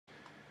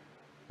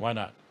Why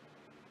not?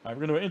 All right,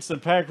 we're going to do an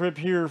instant pack rip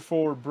here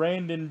for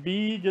Brandon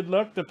B. Good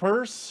luck, the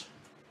purse.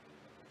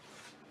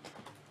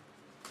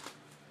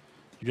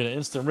 You get an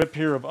instant rip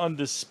here of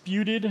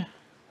Undisputed.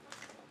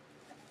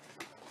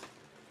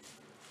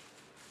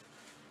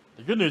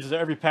 The good news is that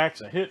every pack's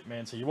a hit,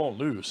 man, so you won't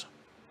lose.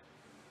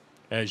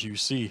 As you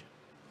see.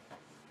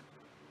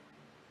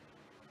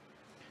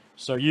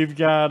 So you've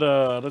got,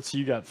 let's see,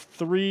 you got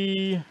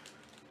 3.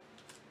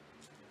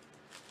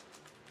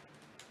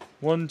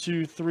 1,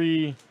 2,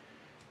 3.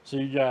 So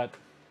you got,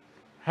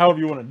 however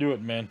you want to do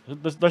it, man.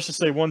 Let's just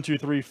say 1, 2,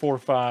 3, 4,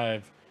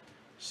 5,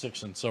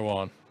 6, and so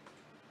on.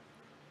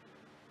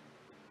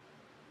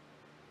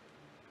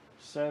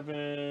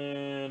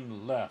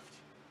 7 left.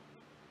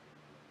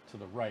 To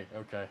the right,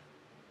 okay.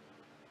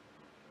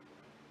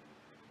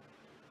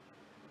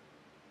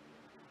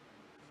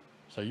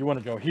 So you want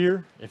to go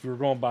here. If you were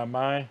going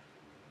by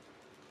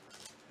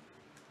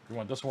you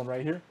want this one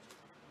right here.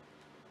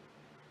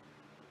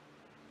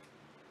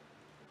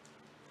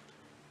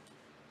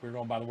 We're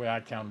going by the way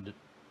I counted it.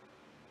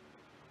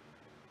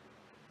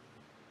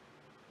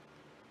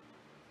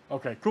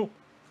 Okay, cool.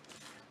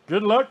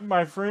 Good luck,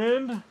 my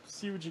friend.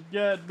 See what you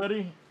got,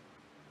 buddy.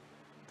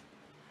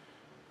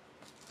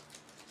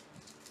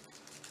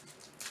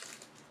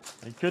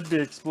 It could be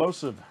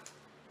explosive.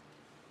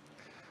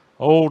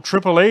 Oh,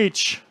 Triple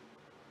H.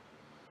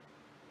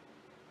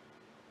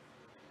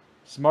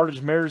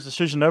 Smartest mayor's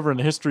decision ever in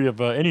the history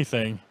of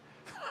anything.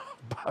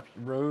 Bobby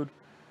Roode.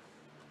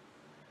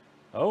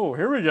 Oh,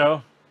 here we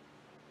go.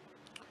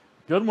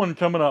 Good one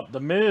coming up. The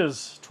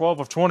Miz, 12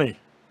 of 20.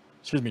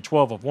 Excuse me,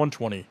 12 of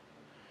 120.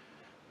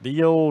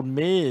 The old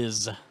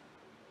Miz.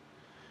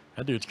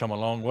 That dude's come a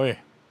long way.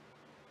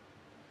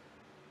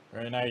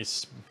 Very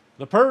nice.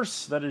 The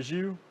purse, that is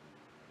you.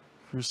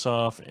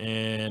 Rusev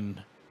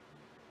and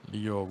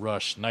Leo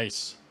Rush.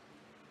 Nice.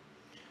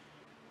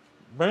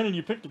 Brandon,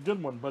 you picked a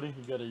good one, buddy.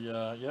 You got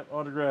a yep,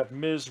 autographed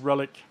Miz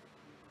relic.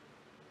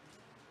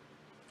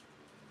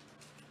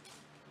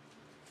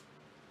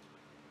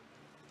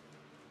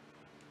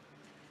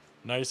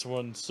 Nice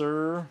one,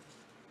 sir.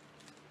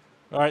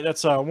 All right,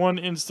 that's one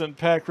instant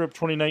pack rip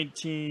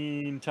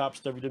 2019 Topps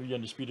WWE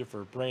Undisputed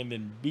for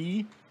Brandon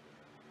B.